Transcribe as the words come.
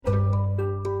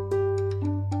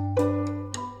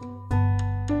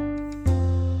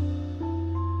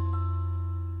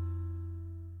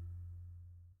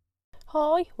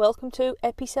Hi, welcome to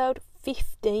episode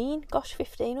 15. Gosh,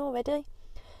 15 already.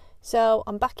 So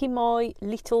I'm back in my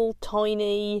little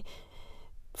tiny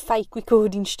fake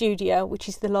recording studio, which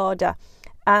is the larder,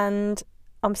 and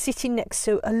I'm sitting next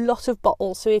to a lot of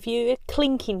bottles. So if you hear a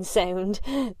clinking sound,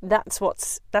 that's what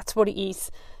it is.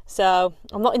 So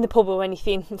I'm not in the pub or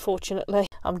anything, unfortunately.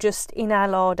 I'm just in our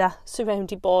larder,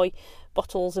 surrounded by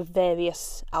bottles of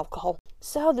various alcohol.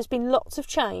 So there's been lots of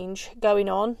change going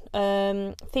on.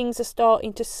 Things are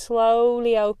starting to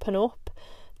slowly open up.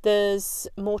 There's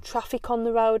more traffic on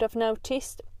the road, I've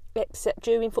noticed, except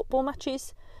during football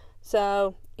matches.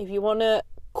 So if you want a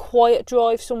quiet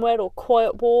drive somewhere or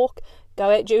quiet walk, go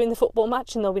out during the football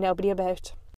match and there'll be nobody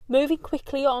about. Moving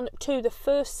quickly on to the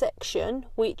first section,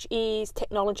 which is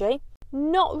technology.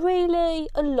 Not really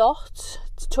a lot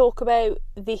to talk about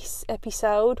this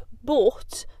episode,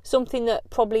 but something that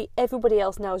probably everybody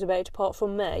else knows about apart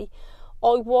from me.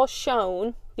 I was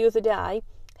shown the other day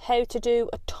how to do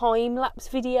a time-lapse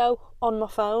video on my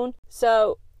phone.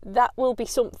 So that will be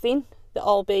something that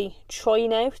I'll be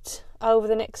trying out over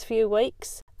the next few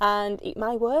weeks. And it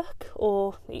may work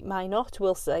or it may not,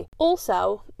 we'll see.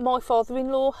 Also, my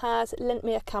father-in-law has lent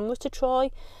me a camera to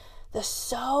try. There's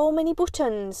so many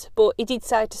buttons, but he did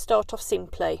say to start off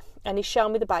simply, and he's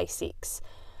shown me the basics.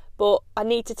 But I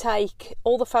need to take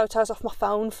all the photos off my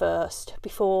phone first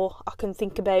before I can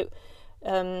think about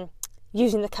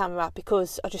using the camera,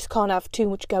 because I just can't have too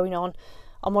much going on.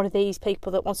 I'm one of these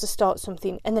people that wants to start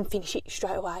something and then finish it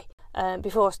straight away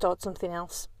before I start something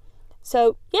else.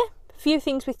 So yeah, a few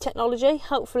things with technology.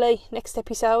 Hopefully next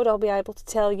episode I'll be able to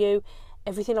tell you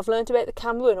everything I've learned about the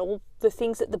camera and all the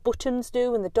things that the buttons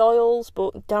do and the dials,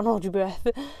 but don't hold your breath.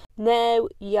 Now,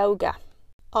 yoga.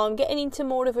 I'm getting into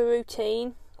more of a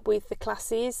routine with the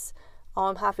classes.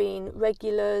 I'm having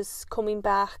regulars coming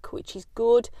back, which is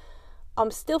good.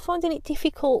 I'm still finding it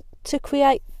difficult to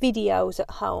create videos at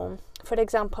home. For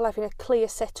example, having a clear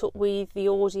setup with the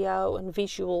audio and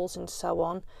visuals and so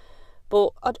on.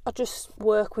 But I just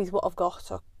work with what I've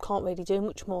got. I can't really do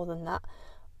much more than that.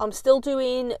 I'm still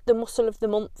doing the muscle of the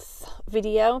month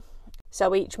video.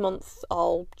 So each month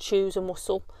I'll choose a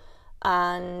muscle.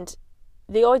 And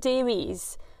the idea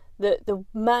is that the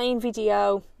main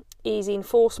video is in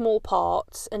 4 small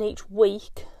parts, and each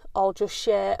week I'll just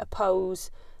share a pose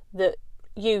that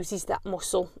uses that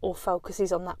muscle or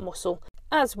focuses on that muscle.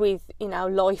 As with,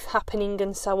 life happening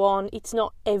and so on, it's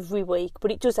not every week,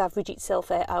 but it does average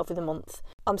itself out over the month.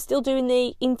 I'm still doing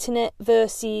the internet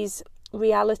versus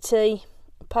reality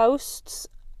posts,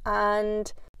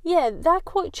 and yeah, they're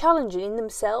quite challenging in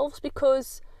themselves,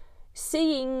 because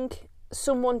seeing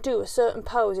someone do a certain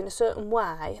pose in a certain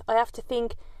way, I have to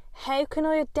think, how can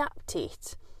I adapt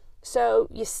it so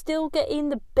you're still getting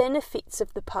the benefits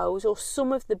of the pose, or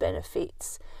some of the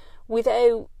benefits,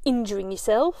 without injuring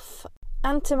yourself,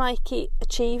 and to make it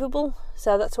achievable.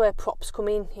 So that's where props come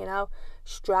in,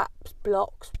 straps,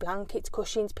 blocks, blankets,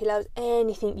 cushions, pillows,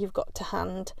 anything you've got to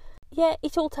hand. Yeah,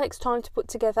 it all takes time to put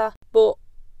together, but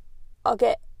I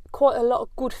get quite a lot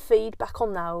of good feedback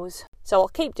on those. So I'll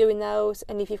keep doing those,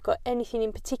 and if you've got anything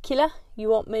in particular you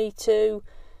want me to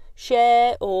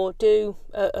share or do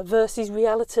a versus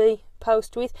reality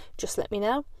post with, just let me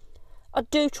know. I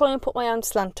do try and put my own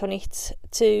slant on it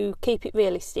to keep it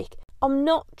realistic. I'm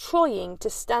not trying to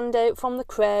stand out from the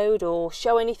crowd or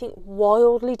show anything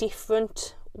wildly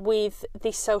different with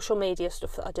this social media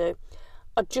stuff that I do.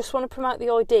 I just want to promote the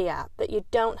idea that you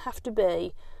don't have to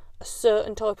be a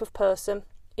certain type of person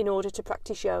in order to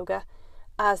practice yoga,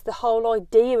 as the whole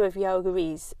idea of yoga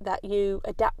is that you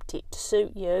adapt it to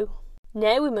suit you.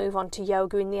 Now we move on to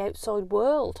yoga in the outside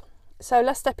world. So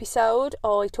last episode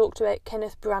I talked about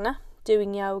Kenneth Branagh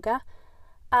doing yoga,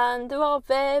 and there are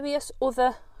various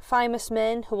other famous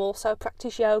men who also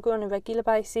practice yoga on a regular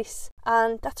basis,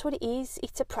 and that's what it is.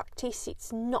 It's a practice,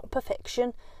 it's not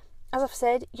perfection. As I've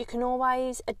said, you can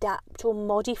always adapt or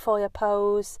modify a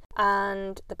pose,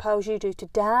 and the pose you do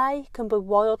today can be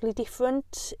wildly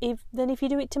different than if you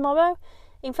do it tomorrow.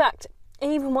 In fact,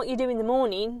 even what you do in the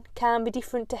morning can be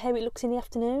different to how it looks in the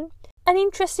afternoon. An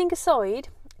interesting aside,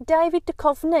 David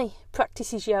Duchovny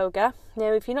practices yoga.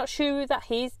 Now, if you're not sure who that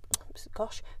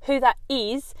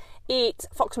is, it's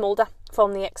Fox Mulder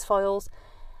from the X-Files.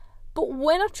 But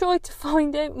when I tried to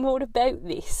find out more about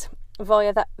this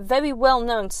via that very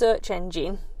well-known search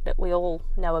engine that we all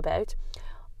know about,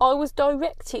 I was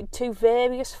directed to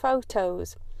various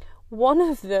photos. One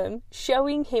of them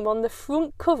showing him on the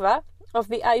front cover of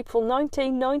the April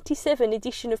 1997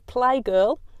 edition of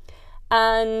Playgirl,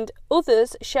 and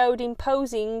others showed him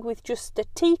posing with just a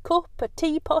teacup, a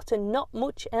teapot, and not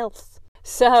much else.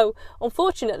 So,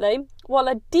 unfortunately, while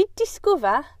I did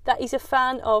discover that he's a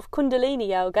fan of Kundalini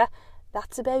yoga,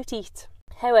 that's about it.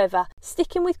 However,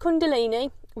 sticking with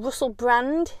Kundalini, Russell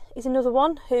Brand is another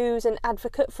one who's an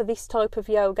advocate for this type of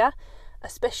yoga,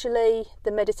 especially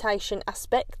the meditation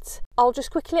aspects. I'll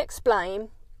just quickly explain.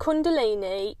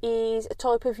 Kundalini is a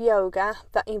type of yoga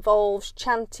that involves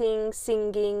chanting,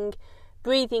 singing,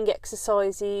 breathing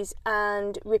exercises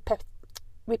and repetitive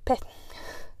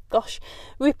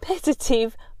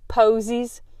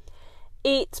poses.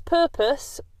 Its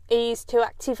purpose is to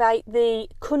activate the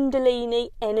Kundalini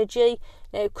energy.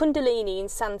 Now, Kundalini in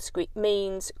Sanskrit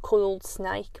means coiled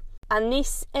snake, and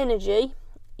this energy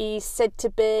is said to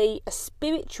be a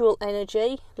spiritual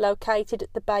energy located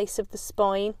at the base of the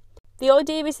spine. The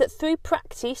idea is that through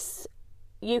practice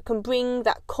you can bring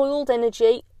that coiled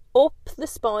energy up the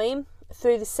spine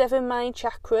through the 7 main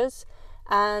chakras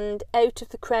and out of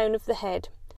the crown of the head.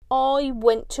 I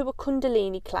went to a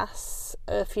Kundalini class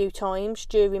a few times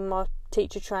during my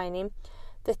teacher training.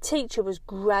 The teacher was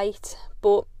great,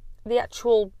 but the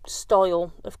actual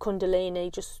style of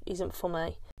Kundalini just isn't for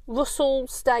me. Russell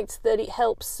states that it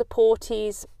helps support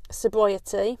his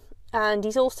sobriety, and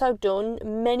he's also done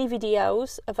many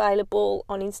videos available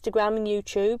on Instagram and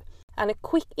YouTube, and a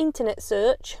quick internet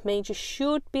search means you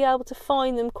should be able to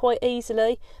find them quite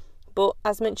easily, but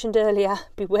as mentioned earlier,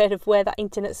 beware of where that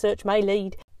internet search may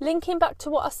lead. Linking back to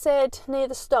what I said near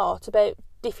the start about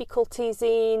difficulties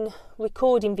in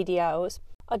recording videos,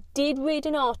 I did read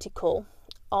an article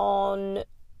on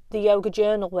the Yoga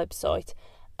Journal website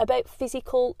about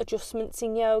physical adjustments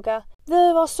in yoga.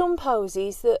 There are some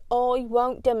poses that I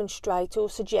won't demonstrate or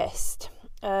suggest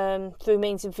through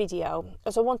means of video,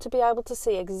 as I want to be able to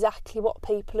see exactly what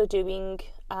people are doing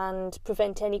and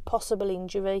prevent any possible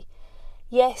injury.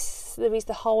 Yes, there is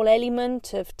the whole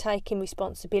element of taking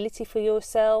responsibility for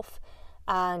yourself,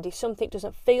 and if something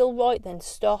doesn't feel right, then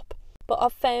stop. But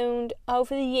I've found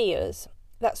over the years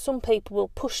that some people will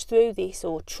push through this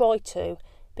or try to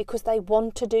because they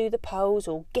want to do the pose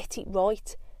or get it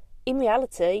right. In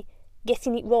reality,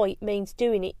 getting it right means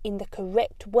doing it in the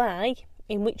correct way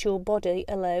in which your body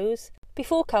allows.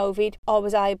 Before COVID, I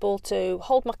was able to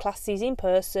hold my classes in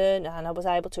person, and I was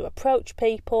able to approach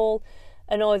people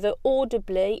and either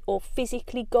audibly or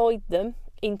physically guide them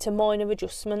into minor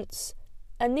adjustments.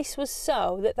 And this was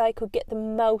so that they could get the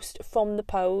most from the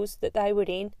pose that they were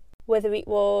in, whether it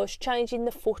was changing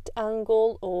the foot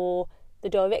angle or the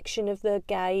direction of their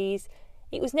gaze.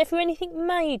 It was never anything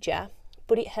major,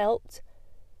 but it helped.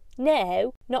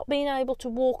 Now, not being able to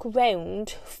walk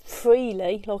around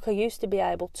freely like I used to be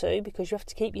able to, because you have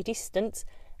to keep your distance,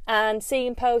 and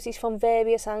seeing poses from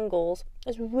various angles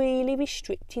has really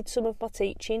restricted some of my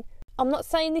teaching. I'm not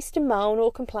saying this to moan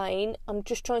or complain, I'm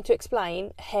just trying to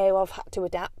explain how I've had to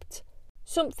adapt.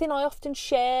 Something I often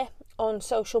share on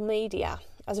social media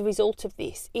as a result of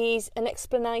this is an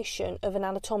explanation of an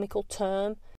anatomical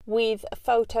term with a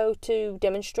photo to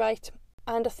demonstrate,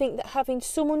 and I think that having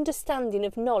some understanding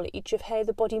of knowledge of how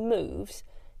the body moves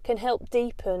can help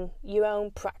deepen your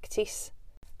own practice.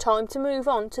 Time to move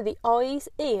on to the eyes,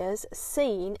 ears,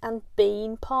 seen and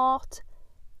been part.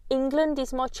 England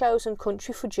is my chosen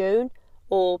country for June,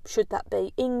 or should that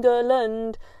be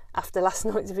England, after last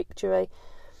night's victory.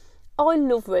 I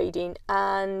love reading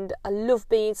and I love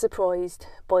being surprised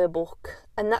by a book,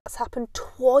 and that's happened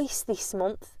twice this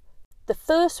month. The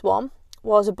first one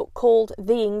was a book called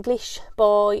The English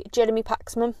by Jeremy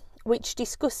Paxman, which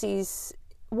discusses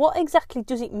what exactly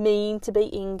does it mean to be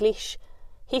English.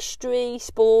 History,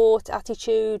 sport,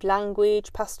 attitude,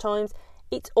 language, pastimes,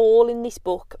 it's all in this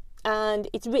book, and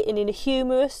it's written in a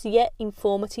humorous yet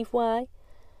informative way.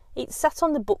 It's sat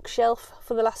on the bookshelf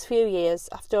for the last few years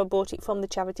after I bought it from the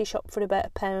charity shop for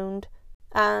about £1,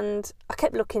 and I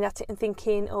kept looking at it and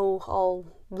thinking, oh, I'll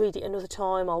read it another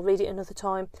time,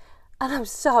 and I'm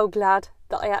so glad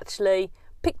that I actually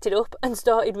picked it up and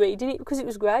started reading it, because it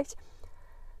was great.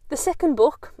 The second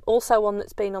book, also one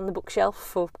that's been on the bookshelf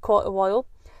for quite a while,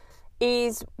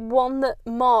 is one that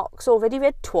Mark's already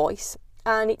read twice,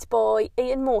 and it's by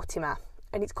Ian Mortimer,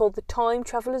 and it's called The Time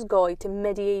Traveller's Guide to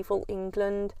Medieval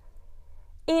England.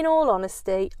 In all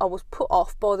honesty, I was put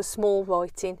off by the small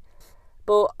writing,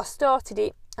 but I started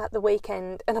it at the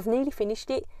weekend and I've nearly finished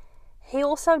it. He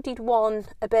also did one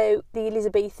about the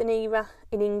Elizabethan era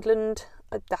in England.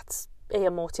 That's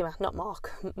Ian Mortimer, not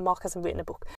Mark. Mark hasn't written a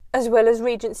book. As well as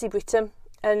Regency Britain.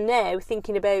 And now,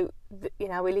 thinking about,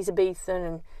 Elizabethan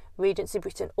and Regency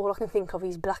Britain, all I can think of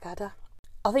is Blackadder.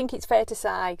 I think it's fair to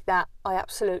say that I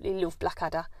absolutely love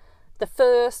Blackadder. The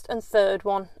first and third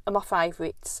one are my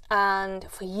favourites, and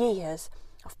for years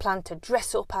I've planned to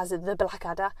dress up as the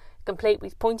Blackadder, complete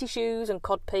with pointy shoes and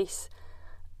codpiece.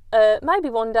 Maybe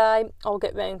one day I'll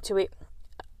get round to it.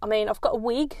 I mean, I've got a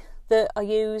wig that I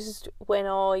used when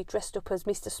I dressed up as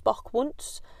Mr. Spock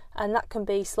once, and that can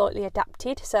be slightly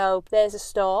adapted, so there's a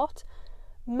start.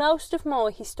 Most of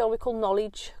my historical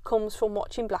knowledge comes from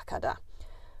watching Blackadder,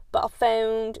 but I've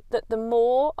found that the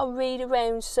more I read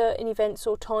around certain events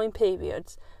or time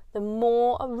periods, the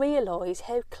more I realise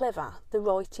how clever the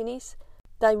writing is.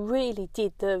 They really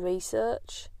did their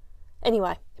research.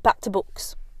 Anyway, back to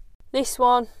books. This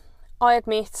one, I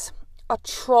admit, I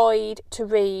tried to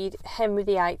read Henry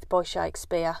VIII by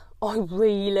Shakespeare. I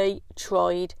really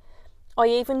tried. I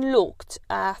even looked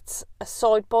at a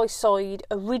side-by-side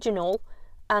original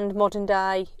and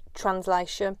modern-day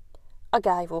translation. I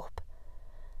gave up.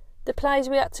 The plays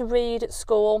we had to read at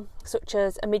school, such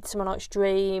as A Midsummer Night's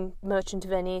Dream, Merchant of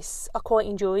Venice, I quite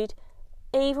enjoyed.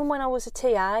 Even when I was a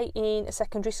TA in a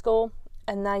secondary school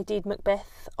and they did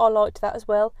Macbeth, I liked that as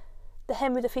well. The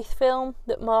Henry V film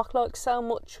that Mark liked so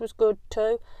much was good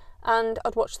too, and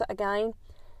I'd watch that again.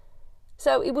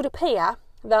 So it would appear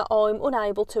that I'm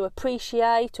unable to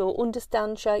appreciate or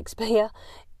understand Shakespeare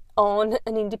on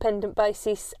an independent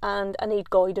basis, and I need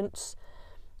guidance.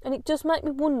 And it does make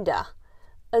me wonder,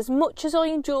 as much as I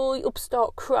enjoy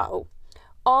Upstart Crow,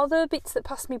 are there bits that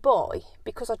pass me by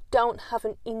because I don't have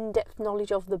an in-depth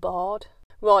knowledge of the bard?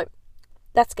 Right,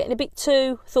 that's getting a bit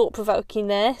too thought-provoking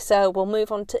there, so we'll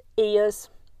move on to ears.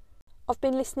 I've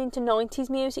been listening to 90s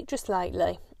music just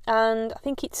lately, and I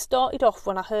think it started off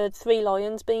when I heard Three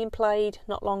Lions being played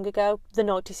not long ago, the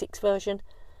 96 version.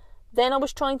 Then I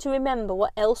was trying to remember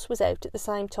what else was out at the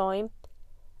same time.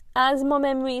 As my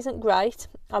memory isn't great,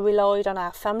 I relied on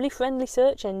our family-friendly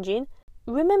search engine.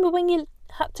 Remember when you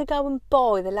had to go and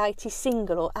buy the latest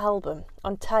single or album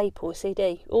on tape or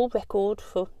CD, or record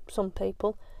for some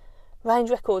people? Range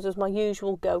Records was my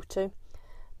usual go-to.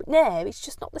 But now it's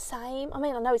just not the same. I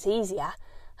mean, I know it's easier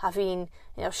having,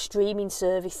 streaming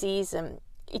services, and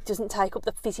it doesn't take up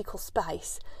the physical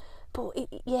space. But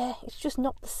it's just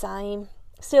not the same.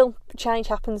 Still, change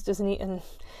happens, doesn't it? And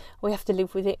we have to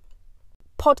live with it.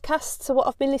 Podcasts are what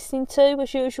I've been listening to,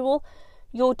 as usual.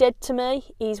 You're Dead to Me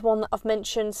is one that I've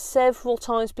mentioned several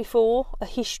times before, a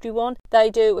history one. They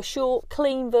do a short,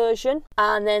 clean version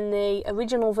and then the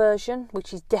original version,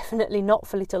 which is definitely not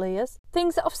for little ears.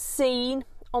 Things that I've seen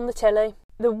on the telly.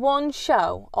 The one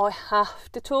show I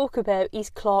have to talk about is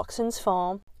Clarkson's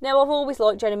Farm. Now, I've always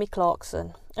liked Jeremy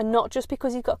Clarkson, and not just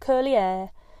because he's got curly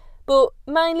hair, but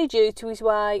mainly due to his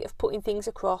way of putting things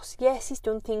across. Yes, he's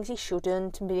done things he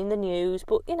shouldn't and been in the news,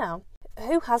 but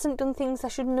who hasn't done things they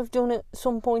shouldn't have done at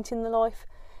some point in their life?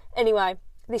 Anyway,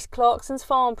 this Clarkson's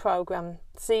Farm programme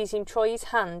sees him try his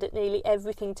hand at nearly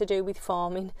everything to do with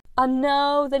farming. I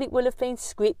know that it will have been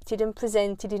scripted and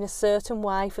presented in a certain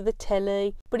way for the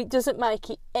telly, but it doesn't make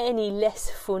it any less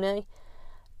funny.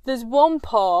 There's one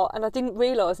part, and I didn't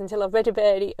realise until I read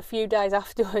about it a few days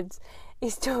afterwards,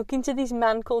 he's talking to this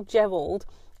man called Gerald,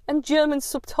 and German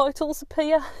subtitles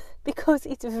appear because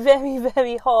it's very,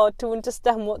 very hard to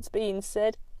understand what's being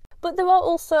said. But there are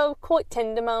also quite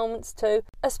tender moments too,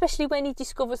 especially when he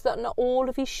discovers that not all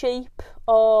of his sheep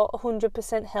are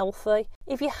 100% healthy.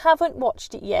 If you haven't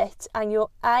watched it yet and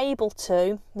you're able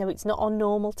to, it's not on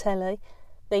normal telly,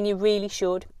 then you really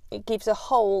should. It gives a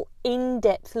whole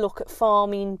in-depth look at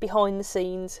farming behind the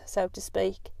scenes, so to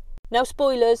speak. No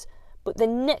spoilers, but the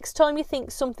next time you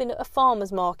think something at a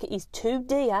farmer's market is too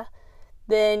dear,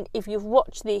 then if you've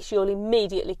watched this, you'll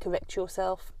immediately correct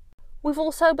yourself. We've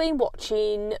also been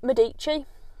watching Medici,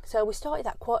 so we started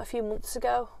that quite a few months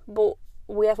ago, but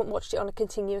we haven't watched it on a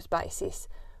continuous basis.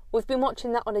 We've been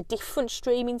watching that on a different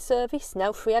streaming service,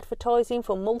 no free advertising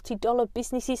for multi-dollar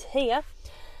businesses here,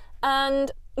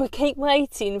 and we keep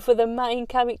waiting for the main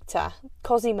character,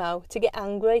 Cosimo, to get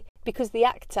angry because the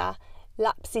actor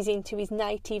lapses into his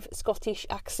native Scottish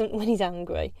accent when he's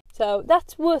angry. So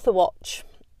that's worth a watch.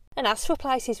 And as for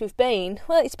places we've been,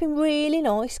 well, it's been really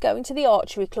nice going to the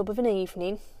archery club of an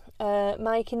evening,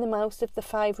 making the most of the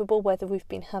favourable weather we've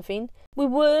been having. We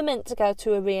were meant to go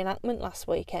to a reenactment last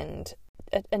weekend,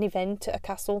 an event at a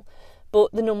castle,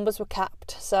 but the numbers were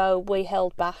capped, so we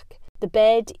held back. The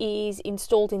bed is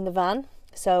installed in the van,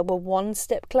 so we're one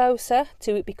step closer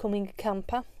to it becoming a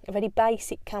camper, a very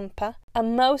basic camper,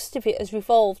 and most of it has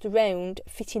revolved around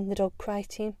fitting the dog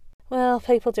crate in. Well,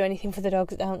 people do anything for the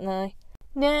dogs, don't they?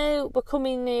 Now we're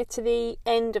coming near to the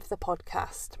end of the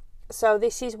podcast, so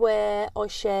this is where I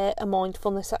share a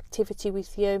mindfulness activity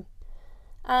with you.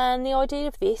 And the idea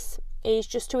of this is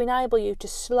just to enable you to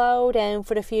slow down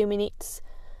for a few minutes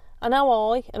I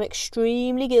know I am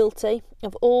extremely guilty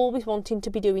of always wanting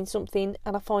to be doing something,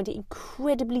 and I find it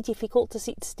incredibly difficult to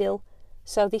sit still,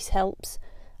 so this helps.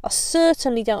 I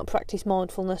certainly don't practice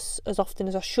mindfulness as often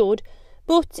as I should,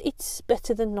 but it's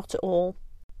better than not at all.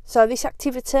 So this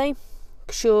activity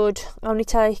should only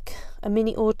take a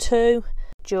minute or two.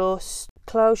 Just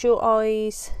close your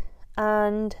eyes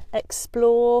and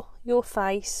explore your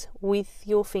face with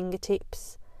your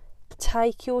fingertips.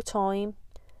 Take your time.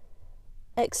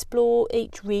 Explore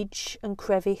each ridge and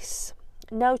crevice.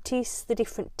 Notice the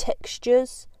different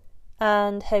textures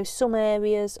and how some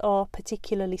areas are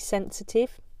particularly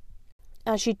sensitive.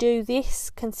 As you do this,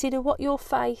 consider what your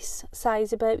face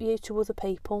says about you to other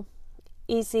people.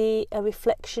 Is it a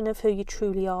reflection of who you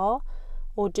truly are,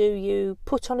 or do you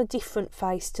put on a different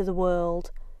face to the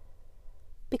world?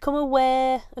 Become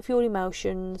aware of your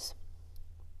emotions.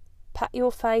 Pat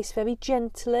your face very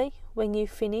gently when you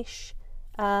finish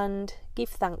and give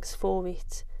thanks for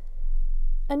it.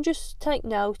 And just take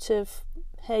note of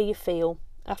how you feel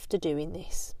after doing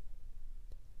this.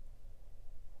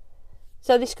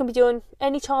 So this can be done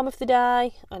any time of the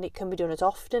day, and it can be done as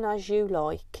often as you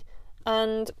like.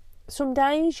 And some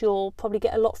days you'll probably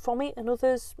get a lot from it, and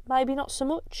others maybe not so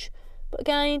much. But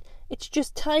again, it's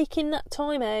just taking that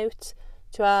time out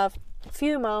to have a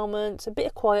few moments, a bit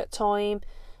of quiet time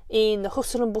in the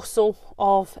hustle and bustle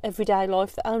of everyday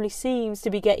life that only seems to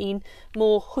be getting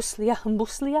more hustlier and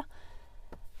bustlier.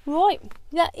 Right,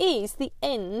 that is the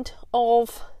end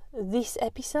of this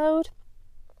episode.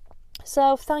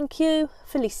 So thank you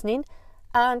for listening,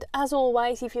 and as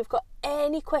always, if you've got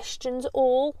any questions at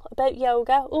all about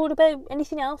yoga or about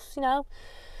anything else, the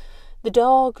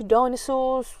dog,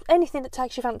 dinosaurs, anything that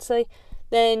takes your fancy,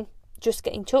 then just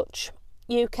get in touch.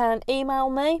 You can email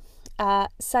me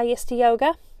at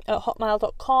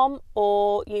sayyes2yoga@hotmail.com,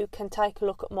 or you can take a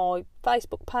look at my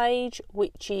Facebook page,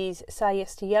 which is Say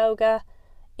Yes to Yoga.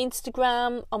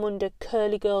 Instagram, I'm under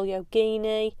Curly Girl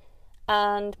Yogini,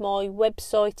 and my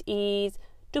website is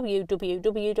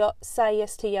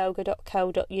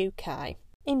www.sayyes2yoga.co.uk.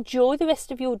 Enjoy the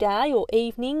rest of your day or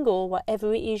evening or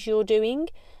whatever it is you're doing,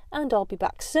 and I'll be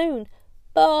back soon.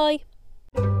 Bye!